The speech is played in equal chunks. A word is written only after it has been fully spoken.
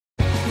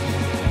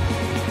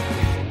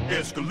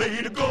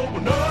Escalator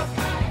going up,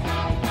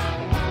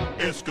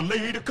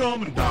 escalator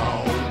coming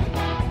down.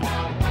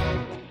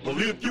 Well,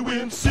 if you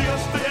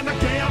insist, then I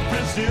can't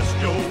resist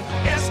your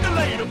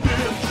escalator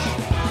pitch.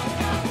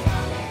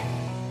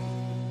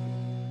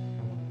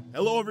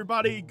 Hello,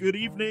 everybody. Good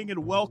evening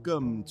and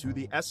welcome to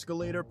the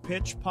Escalator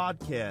Pitch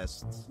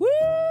Podcast. Woo!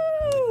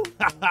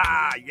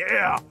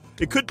 Yeah!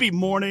 It could be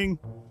morning.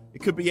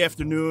 It could be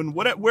afternoon.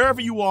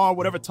 Wherever you are,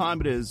 whatever time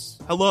it is.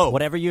 Hello.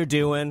 Whatever you're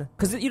doing.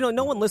 Because,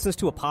 no one listens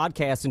to a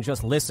podcast and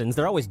just listens.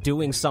 They're always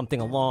doing something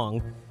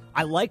along.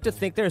 I like to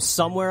think there's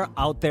somewhere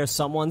out there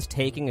someone's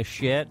taking a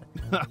shit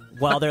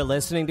while they're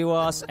listening to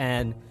us,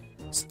 and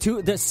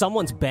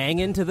someone's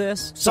banging to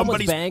this.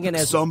 Somebody is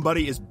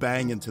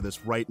banging to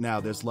this right now.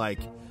 There's like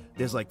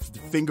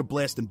finger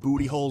blasting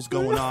booty holes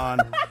going on.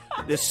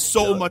 There's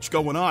so much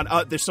going on.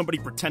 There's somebody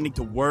pretending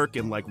to work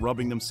and like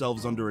rubbing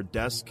themselves under a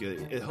desk.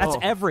 That's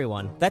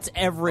everyone. That's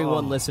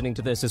everyone listening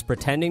to this is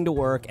pretending to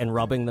work and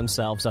rubbing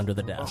themselves under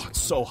the desk. Oh,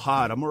 it's so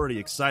hot. I'm already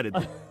excited.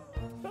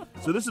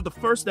 So this is the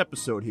first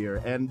episode here,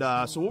 and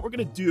so what we're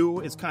going to do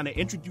is kind of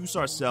introduce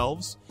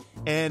ourselves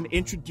and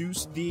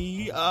introduce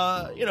the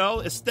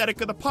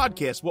aesthetic of the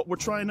podcast, what we're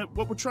trying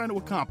to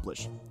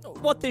accomplish.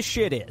 What this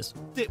shit is.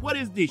 What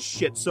is this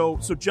shit? So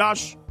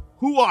Josh,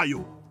 who are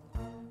you?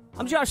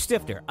 I'm Josh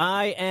Stifter.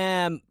 I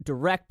am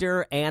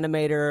director,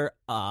 animator,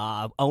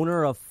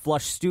 owner of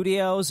Flush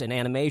Studios, an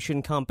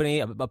animation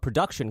company, a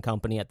production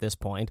company at this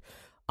point.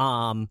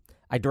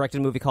 I directed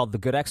a movie called The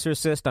Good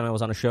Exorcist, and I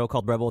was on a show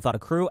called Rebel Without a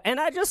Crew, and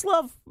I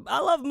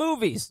love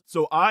movies.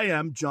 So I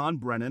am John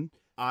Brennan.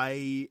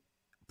 I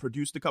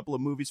produced a couple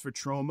of movies for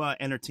Troma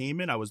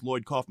Entertainment. I was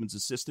Lloyd Kaufman's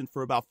assistant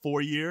for about 4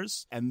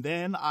 years, and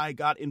then I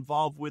got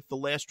involved with The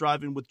Last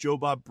Drive-In with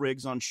Bob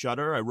Briggs on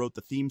Shudder. I wrote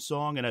the theme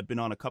song, and I've been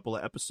on a couple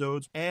of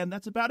episodes, and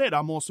that's about it.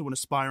 I'm also an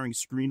aspiring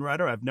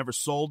screenwriter. I've never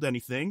sold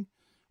anything,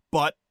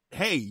 but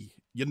hey,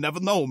 you never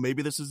know.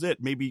 Maybe this is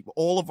it. Maybe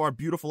all of our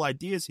beautiful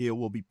ideas here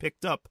will be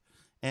picked up,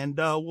 and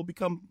we'll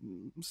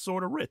become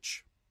sort of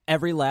rich.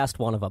 Every last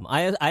one of them.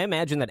 I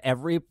imagine that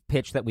every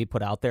pitch that we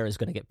put out there is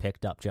going to get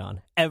picked up,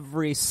 John.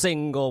 Every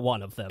single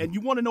one of them. And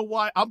you want to know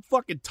why? I'm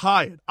fucking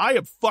tired. I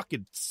am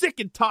fucking sick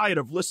and tired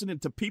of listening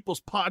to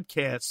people's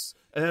podcasts.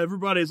 And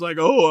everybody's like,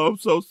 oh, I'm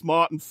so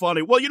smart and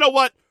funny. Well, you know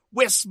what?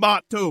 We're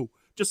smart too.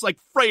 Just like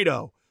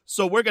Fredo.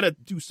 So we're going to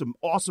do some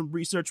awesome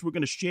research we're going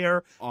to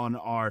share on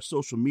our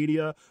social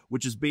media,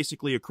 which is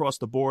basically across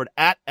the board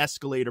at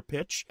Escalator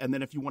Pitch. And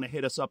then if you want to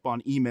hit us up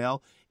on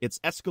email, it's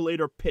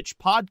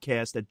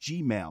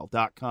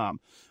escalatorpitchpodcast@gmail.com.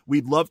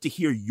 We'd love to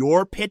hear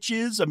your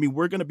pitches. I mean,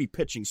 we're going to be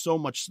pitching so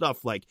much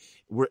stuff. Like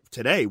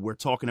today, we're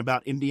talking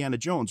about Indiana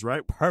Jones,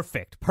 right?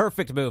 Perfect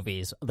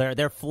movies.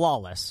 They're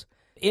flawless.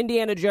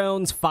 Indiana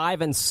Jones 5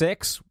 and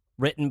 6.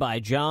 Written by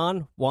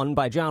John, one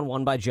by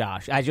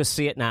Josh. I just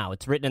see it now.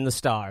 It's written in the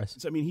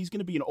stars. I mean, he's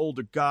going to be an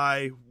older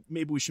guy.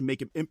 Maybe we should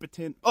make him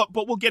impotent. Oh,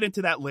 but we'll get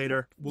into that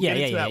later.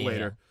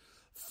 Later.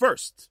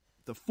 First,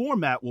 the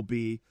format will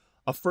be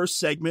a first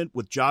segment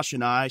with Josh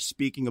and I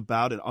speaking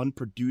about an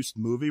unproduced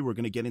movie. We're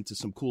going to get into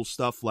some cool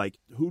stuff like,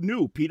 who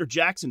knew Peter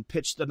Jackson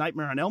pitched the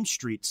Nightmare on Elm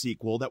Street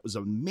sequel? That was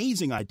an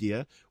amazing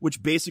idea,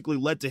 which basically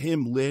led to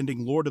him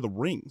landing Lord of the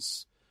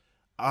Rings.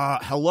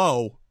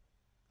 Hello.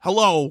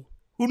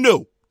 Who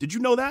knew? Did you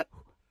know that?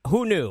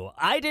 Who knew?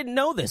 I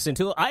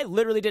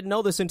literally didn't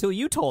know this until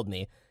you told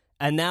me.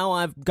 And now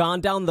I've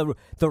gone down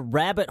the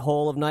rabbit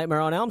hole of Nightmare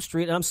on Elm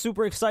Street, and I'm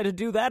super excited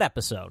to do that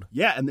episode.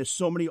 Yeah, and there's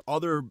so many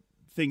other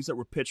things that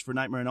were pitched for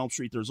Nightmare on Elm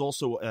Street. There's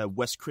also a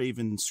Wes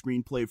Craven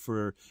screenplay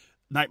for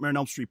Nightmare on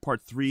Elm Street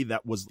Part 3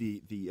 that was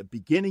the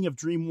beginning of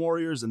Dream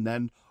Warriors, and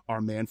then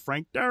our man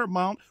Frank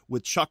Darabont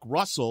with Chuck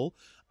Russell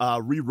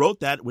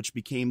rewrote that, which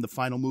became the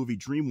final movie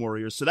Dream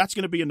Warriors. So that's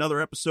going to be another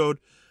episode.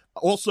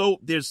 Also,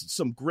 there's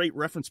some great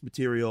reference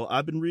material.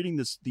 I've been reading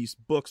these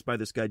books by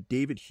this guy,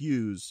 David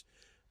Hughes.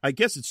 I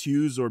guess it's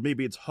Hughes, or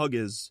maybe it's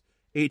Hugges.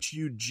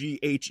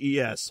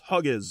 Hughes.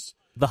 Hugges.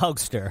 The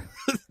Hugster.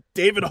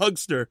 David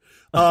Hugster.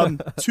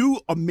 2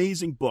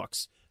 amazing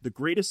books. The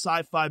Greatest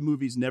Sci-Fi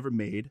Movies Never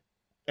Made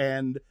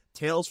and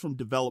Tales from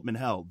Development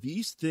Hell.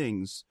 These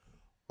things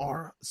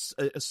are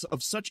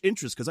of such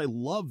interest because I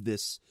love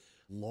this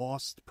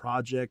lost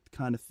project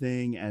kind of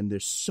thing, and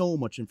there's so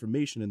much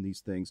information in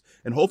these things,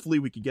 and hopefully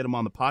we could get him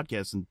on the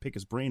podcast and pick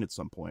his brain at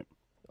some point.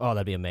 Oh,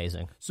 that'd be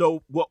amazing.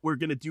 So what we're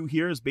going to do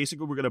here is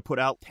basically we're going to put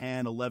out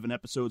 10, 11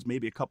 episodes,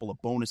 maybe a couple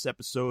of bonus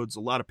episodes.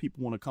 A lot of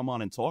people want to come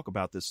on and talk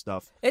about this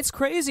stuff. It's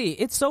crazy.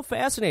 It's so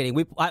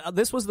fascinating.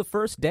 This was the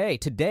first day.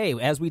 Today,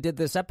 as we did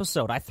this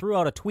episode, I threw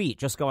out a tweet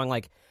just going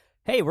like,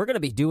 hey, we're going to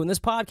be doing this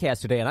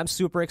podcast today, and I'm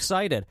super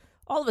excited.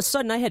 All of a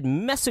sudden, I had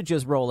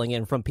messages rolling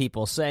in from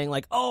people saying,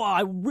 like, oh,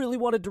 I really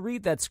wanted to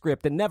read that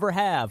script and never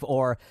have,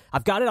 or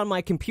I've got it on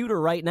my computer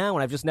right now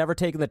and I've just never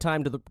taken the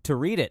time to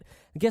read it.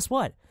 And guess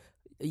what?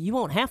 You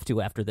won't have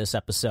to after this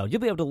episode. You'll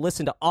be able to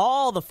listen to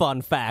all the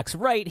fun facts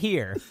right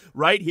here.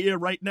 Right here,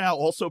 right now.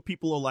 Also,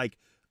 people are like,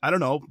 I don't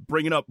know,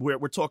 bringing up, we're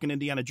talking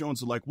Indiana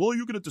Jones, and like, well, are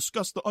you going to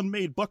discuss the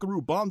Unmade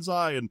Buckaroo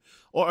Banzai,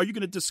 or are you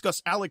going to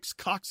discuss Alex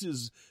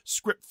Cox's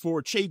script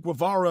for Che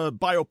Guevara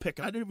biopic?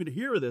 I didn't even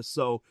hear of this,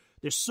 so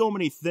there's so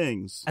many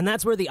things. And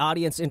that's where the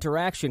audience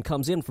interaction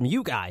comes in from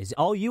you guys,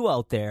 all you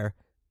out there.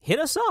 Hit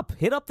us up.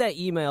 Hit up that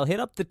email, hit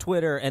up the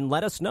Twitter, and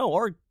let us know,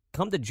 or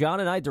come to John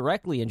and I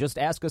directly and just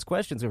ask us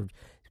questions, or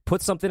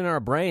put something in our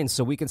brains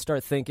so we can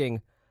start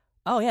thinking,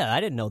 oh, yeah, I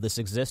didn't know this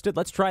existed.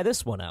 Let's try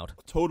this one out.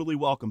 Totally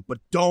welcome, but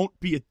don't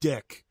be a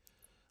dick.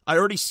 I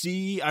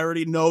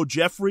already know,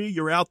 Jeffrey,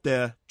 you're out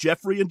there.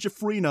 Jeffrey and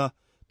Jeffrina,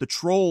 the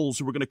trolls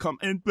who are going to come,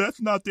 and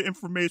that's not the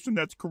information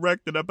that's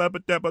correct.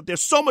 But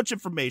there's so much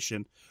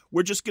information.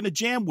 We're just going to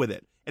jam with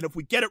it. And if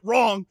we get it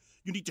wrong,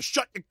 you need to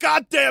shut your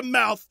goddamn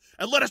mouth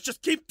and let us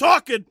just keep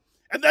talking.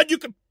 And then you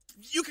can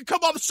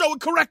come on the show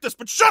and correct us,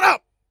 but shut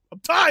up. I'm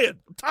tired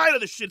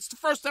of this shit. It's the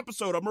first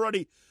episode. I'm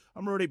already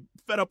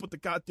fed up with the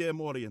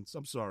goddamn audience.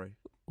 I'm sorry.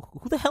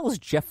 Who the hell is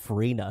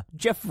Jeffrina?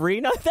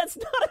 Jeffrina? That's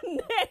not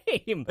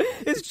a name.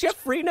 Is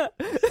Jeffrina?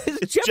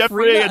 It's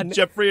Jeffrey and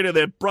Jeffrina.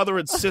 They're brother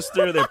and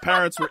sister. Their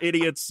parents were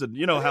idiots, and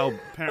you know how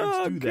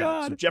parents do that.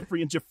 God. So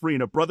Jeffrey and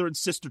Jeffrina, brother and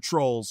sister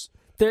trolls.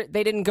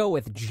 They didn't go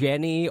with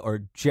Jenny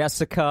or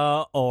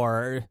Jessica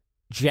or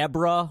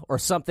Jebra or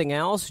something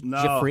else? No.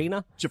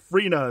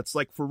 Jeffrina. It's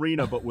like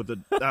Farina, but with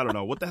I don't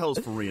know. What the hell is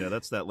Farina?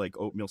 That's that like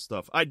oatmeal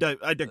stuff. I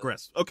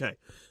digress. Okay.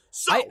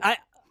 So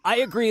I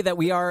agree that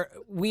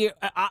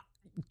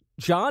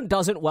John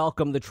doesn't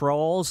welcome the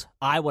trolls.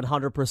 I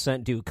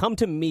 100% do. Come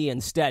to me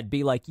instead.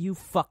 Be like, you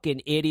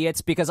fucking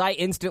idiots, because I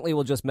instantly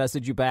will just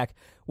message you back.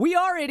 We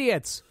are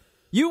idiots.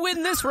 You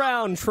win this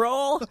round,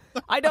 troll.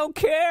 I don't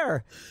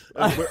care.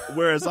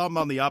 Whereas I'm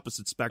on the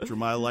opposite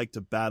spectrum. I like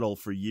to battle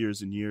for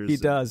years and years. He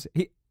does.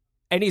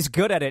 And he's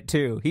good at it,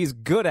 too. He's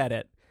good at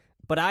it.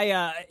 But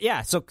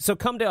so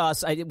come to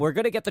us. We're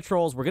going to get the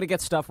trolls. We're going to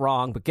get stuff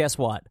wrong. But guess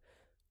what?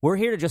 We're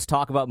here to just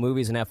talk about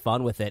movies and have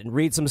fun with it and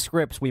read some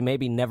scripts we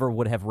maybe never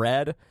would have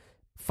read,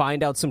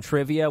 find out some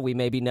trivia we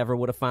maybe never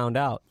would have found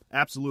out.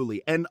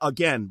 Absolutely. And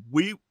again,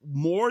 we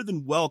more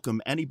than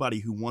welcome anybody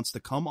who wants to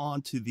come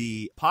on to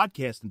the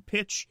podcast and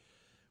pitch.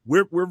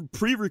 We're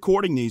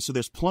pre-recording these, so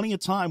there's plenty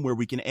of time where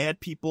we can add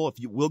people.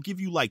 We'll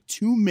give you like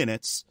 2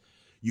 minutes.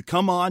 You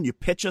come on, you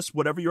pitch us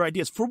whatever your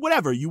ideas for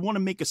whatever. You want to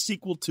make a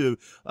sequel to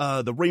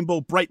the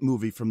Rainbow Bright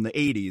movie from the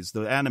 80s,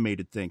 the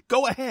animated thing.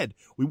 Go ahead.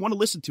 We want to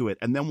listen to it,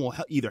 and then we'll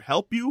either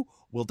help you,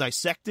 we'll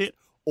dissect it,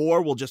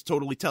 or we'll just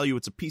totally tell you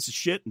it's a piece of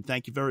shit and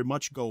thank you very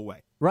much, go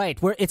away. Right.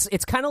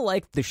 It's kind of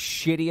like the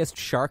shittiest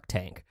Shark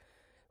Tank,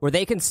 where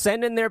they can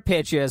send in their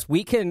pitches,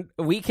 we can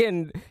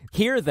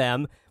hear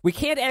them. We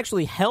can't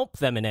actually help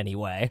them in any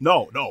way.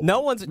 No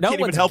one's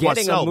getting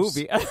ourselves. A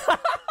movie.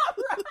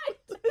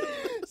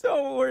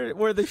 So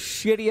we're the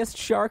shittiest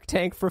Shark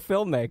Tank for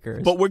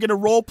filmmakers. But we're going to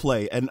role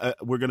play, and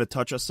we're going to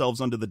touch ourselves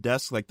under the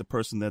desk like the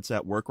person that's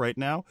at work right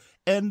now,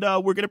 and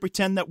we're going to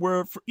pretend that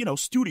we're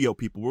studio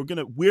people. We're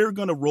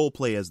going to role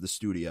play as the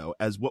studio,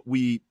 as what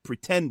we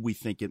pretend we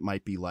think it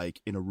might be like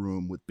in a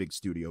room with big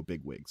studio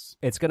bigwigs.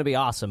 It's going to be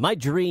awesome. My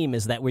dream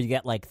is that we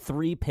get like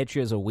 3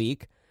 pitches a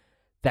week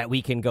that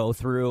we can go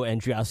through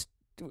and just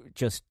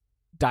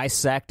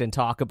dissect and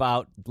talk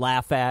about,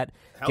 laugh at,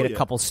 get a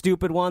couple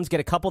stupid ones, get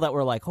a couple that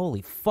were like,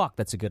 holy fuck,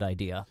 that's a good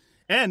idea.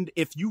 And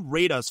if you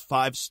rate us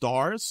 5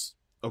 stars,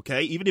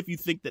 okay, even if you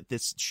think that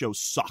this show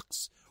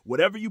sucks,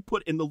 whatever you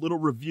put in the little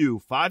review,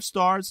 5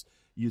 stars,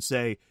 you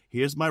say,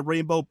 here's my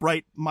Rainbow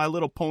Bright, My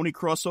Little Pony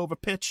crossover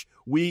pitch.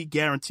 We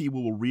guarantee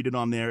we will read it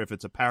on there. If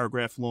it's a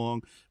paragraph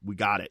long, we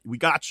got it. We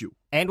got you.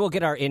 And we'll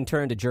get our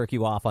intern to jerk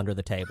you off under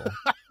the table.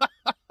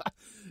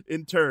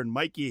 Intern,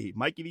 Mikey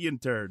the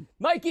intern.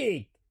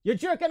 Mikey! You're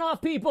jerking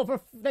off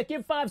people that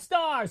give 5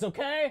 stars,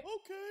 okay?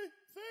 Okay,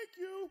 thank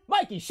you.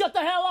 Mikey, shut the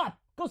hell up.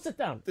 Go sit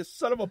down. This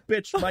son of a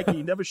bitch, Mikey,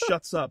 he never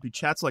shuts up. He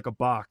chats like a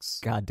box.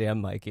 Goddamn,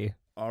 Mikey.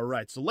 All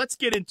right, so let's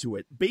get into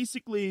it.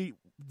 Basically,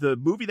 the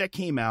movie that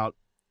came out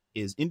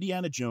is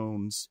Indiana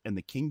Jones and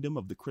the Kingdom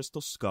of the Crystal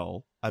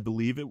Skull. I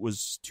believe it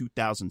was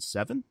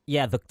 2007.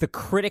 Yeah, the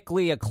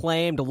critically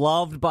acclaimed,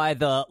 loved by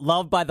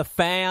the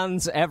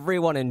fans.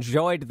 Everyone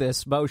enjoyed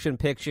this motion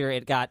picture.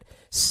 It got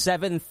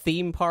 7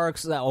 theme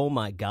parks. Oh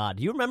my God!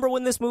 Do you remember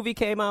when this movie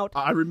came out?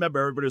 I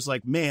remember. Everybody was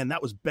like, "Man,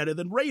 that was better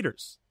than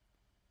Raiders."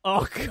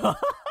 Oh God!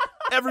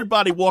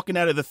 Everybody walking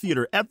out of the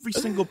theater, every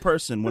single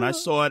person. When I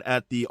saw it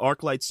at the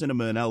ArcLight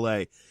Cinema in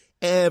L.A.,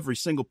 every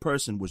single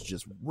person was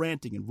just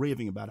ranting and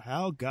raving about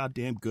how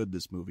goddamn good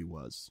this movie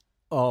was.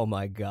 Oh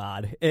my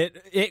God.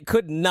 It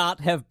could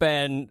not have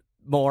been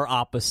more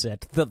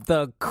opposite.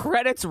 The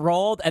credits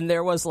rolled and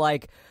there was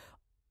like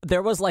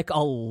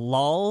a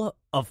lull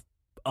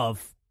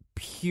of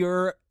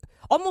pure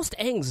almost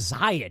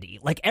anxiety.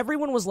 Like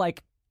everyone was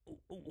like,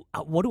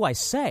 what do I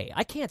say?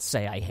 I can't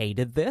say I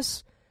hated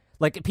this.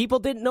 Like people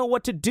didn't know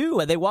what to do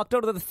and they walked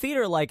out of the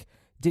theater like,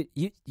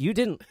 You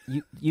didn't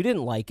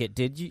like it,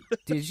 did you?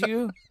 Did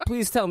you?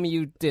 Please tell me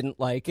you didn't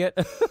like it.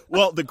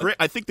 Well,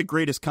 I think the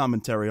greatest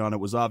commentary on it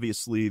was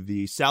obviously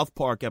the South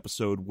Park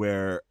episode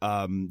where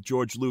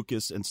George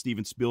Lucas and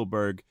Steven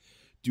Spielberg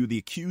do the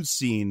accused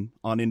scene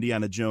on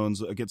Indiana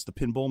Jones against the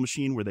pinball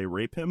machine where they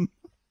rape him.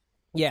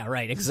 Yeah,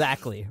 right,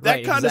 exactly.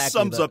 That kind of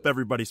sums up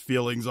everybody's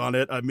feelings on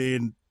it. I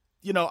mean,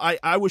 you know,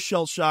 I was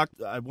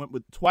shell-shocked. I went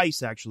with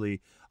twice,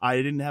 actually. I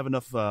didn't have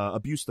enough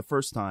abuse the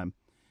first time.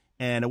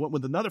 And I went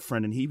with another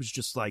friend, and he was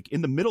just like,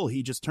 in the middle,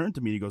 he just turned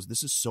to me and he goes,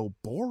 this is so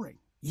boring.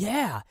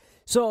 Yeah.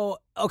 So,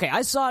 okay,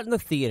 I saw it in the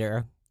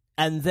theater,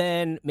 and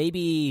then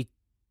maybe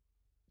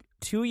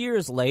 2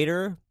 years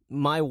later,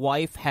 my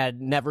wife had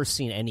never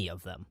seen any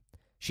of them.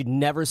 She'd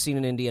never seen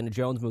an Indiana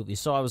Jones movie.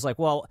 So I was like,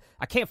 well,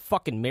 I can't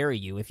fucking marry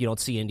you if you don't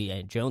see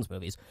Indiana Jones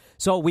movies.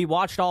 So we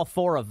watched all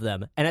 4 of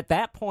them. And at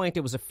that point,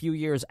 it was a few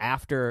years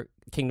after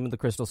Kingdom of the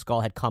Crystal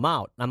Skull had come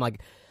out. And I'm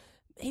like,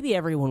 maybe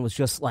everyone was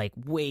just like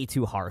way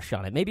too harsh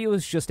on it. Maybe it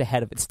was just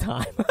ahead of its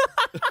time.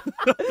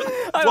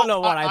 I don't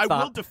know what I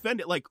thought. I will defend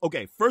it. Like,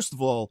 okay, first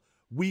of all,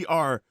 we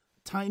are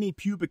tiny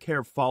pubic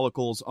hair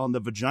follicles on the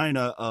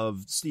vagina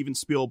of Steven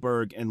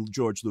Spielberg and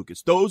George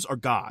Lucas. Those are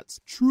gods,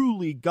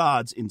 truly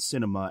gods in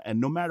cinema.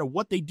 And no matter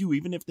what they do,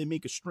 even if they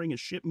make a string of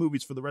shit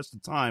movies for the rest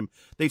of the time,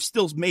 they've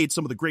still made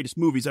some of the greatest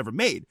movies ever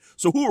made.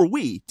 So who are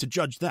we to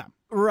judge them?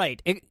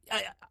 Right.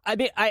 I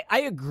mean,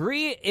 I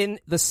agree in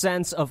the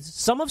sense of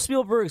some of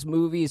Spielberg's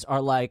movies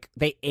are like,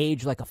 they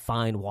age like a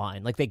fine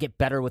wine. Like they get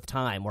better with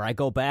time, where I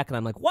go back and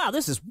I'm like, wow,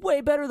 this is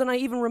way better than I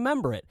even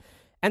remember it.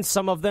 And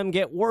some of them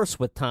get worse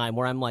with time,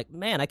 where I'm like,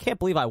 man, I can't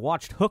believe I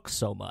watched Hook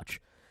so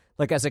much,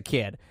 like as a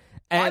kid.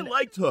 And I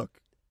liked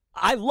Hook.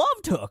 I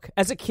loved Hook.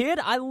 As a kid,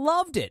 I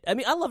loved it. I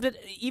mean, I loved it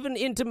even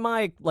into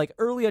my like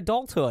early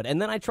adulthood.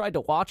 And then I tried to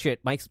watch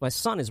it. My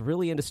son is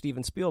really into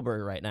Steven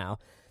Spielberg right now.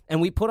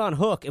 And we put on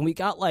Hook, and we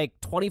got like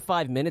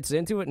 25 minutes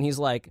into it, and he's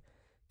like,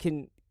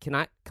 can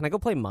I go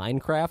play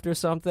Minecraft or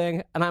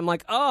something? And I'm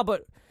like, oh,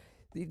 but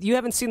you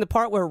haven't seen the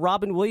part where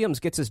Robin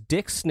Williams gets his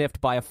dick sniffed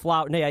by a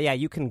flower. No, yeah,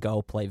 you can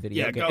go play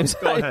video games.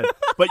 Go ahead.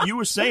 But you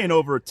were saying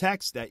over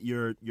text that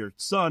your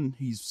son,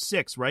 he's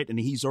 6, right? And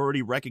he's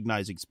already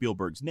recognizing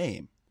Spielberg's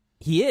name.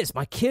 He is.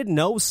 My kid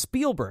knows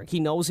Spielberg. He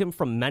knows him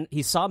from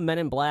he saw Men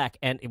in Black,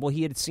 and well,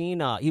 he had seen.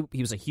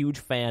 He was a huge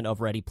fan of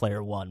Ready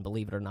Player One.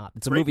 Believe it or not,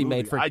 it's a movie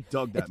made for. I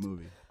dug that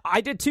movie.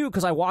 I did too,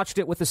 because I watched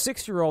it with a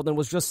 6-year-old and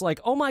was just like,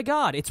 oh my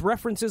god, it's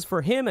references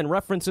for him and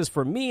references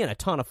for me and a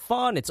ton of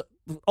fun. It's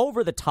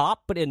over the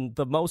top, but in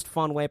the most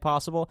fun way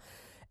possible.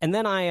 And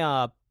then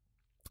I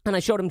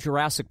showed him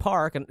Jurassic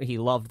Park, and he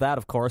loved that,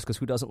 of course, because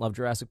who doesn't love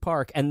Jurassic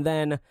Park? And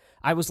then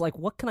I was like,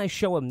 what can I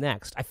show him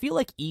next? I feel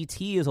like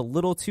E.T. is a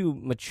little too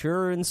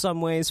mature in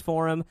some ways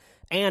for him,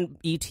 and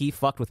E.T.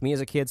 fucked with me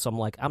as a kid, so I'm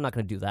like, I'm not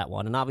going to do that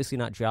one, and obviously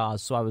not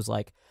Jaws, so I was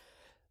like,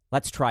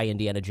 let's try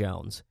Indiana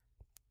Jones.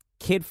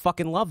 Kid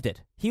fucking loved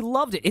it. He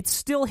loved it. It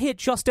still hit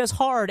just as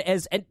hard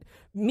as, and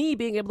me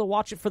being able to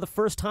watch it for the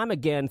first time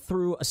again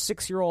through a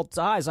 6-year-old's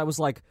eyes, I was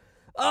like,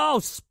 oh,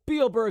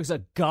 Spielberg's a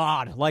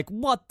god. Like,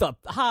 what the,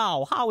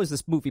 how is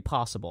this movie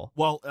possible?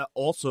 Well,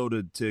 also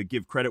to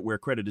give credit where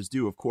credit is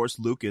due, of course,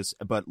 Lucas,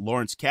 but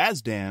Lawrence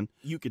Kasdan,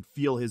 you could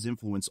feel his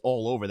influence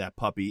all over that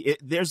puppy.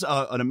 There's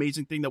an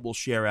amazing thing that we'll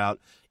share out.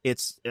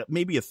 It's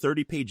maybe a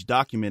 30-page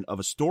document of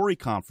a story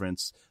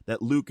conference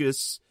that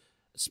Lucas,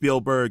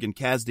 Spielberg, and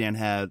Kasdan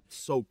had.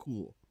 So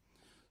cool.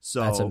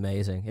 So that's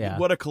amazing. Yeah.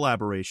 What a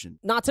collaboration.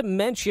 Not to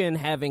mention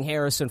having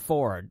Harrison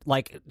Ford.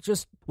 Like,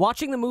 just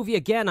watching the movie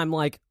again, I'm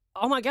like,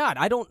 oh my god,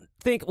 I don't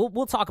think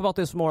we'll talk about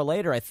this more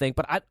later, I think,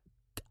 but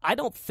I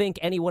don't think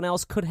anyone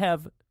else could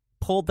have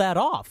pulled that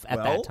off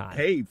at that time.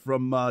 Hey,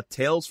 from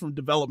Tales from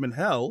Development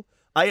Hell,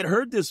 I had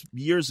heard this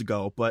years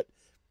ago, but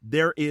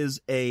there is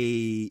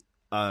a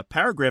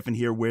paragraph in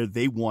here where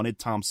they wanted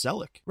Tom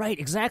Selleck. Right,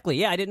 exactly.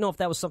 Yeah, I didn't know if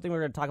that was something we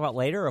were going to talk about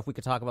later, or if we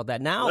could talk about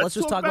that now. Let's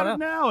just talk about it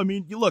now. I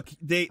mean, look,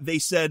 they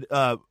said,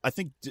 I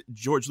think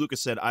George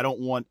Lucas said, I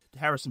don't want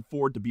Harrison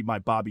Ford to be my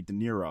Bobby De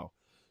Niro.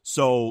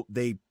 So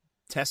they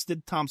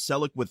tested Tom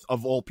Selleck with,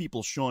 of all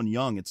people, Sean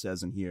Young, it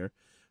says in here,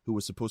 who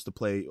was supposed to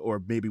play,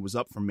 or maybe was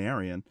up for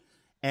Marion.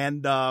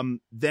 And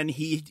then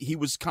he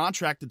was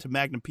contracted to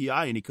Magnum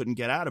P.I. and he couldn't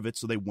get out of it,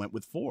 so they went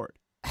with Ford.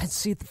 And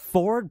see,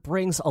 Ford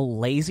brings a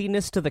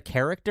laziness to the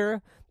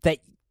character that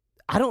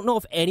I don't know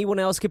if anyone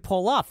else could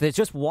pull off. It's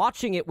just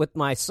watching it with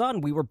my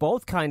son, we were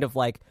both kind of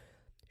like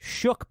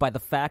shook by the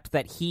fact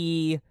that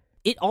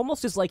it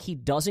almost is like he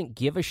doesn't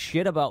give a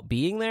shit about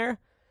being there,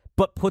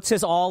 but puts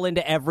his all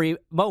into every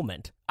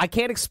moment. I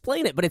can't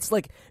explain it, but it's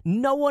like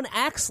no one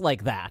acts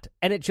like that,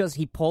 and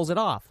he pulls it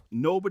off.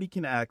 Nobody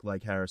can act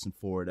like Harrison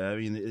Ford. I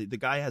mean, the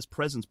guy has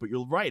presence, but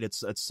you're right.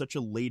 It's such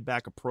a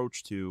laid-back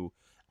approach to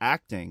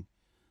acting,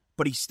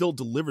 but he still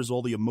delivers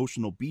all the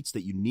emotional beats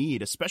that you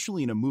need,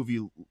 especially in a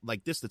movie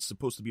like this that's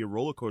supposed to be a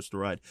roller coaster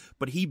ride.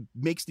 But he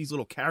makes these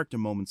little character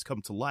moments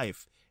come to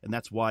life, and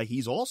that's why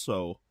he's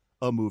also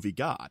a movie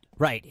god.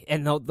 Right,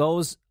 and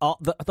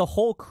the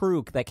whole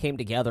crew that came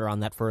together on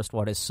that first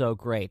one is so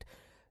great.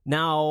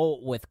 Now,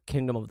 with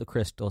Kingdom of the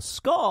Crystal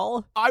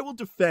Skull, I will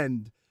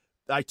defend,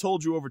 I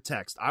told you over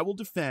text, I will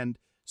defend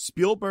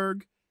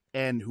Spielberg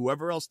and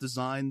whoever else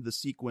designed the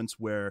sequence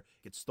where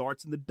it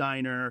starts in the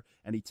diner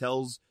and he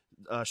tells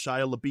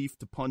Shia LaBeouf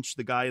to punch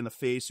the guy in the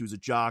face who's a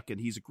jock, and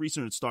he's a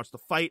greaser, and it starts to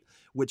fight,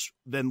 which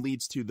then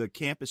leads to the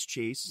campus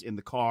chase in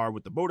the car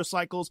with the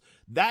motorcycles.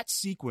 That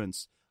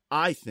sequence,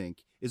 I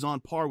think, is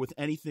on par with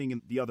anything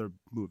in the other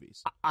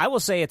movies. I will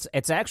say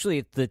it's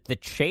actually the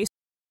chase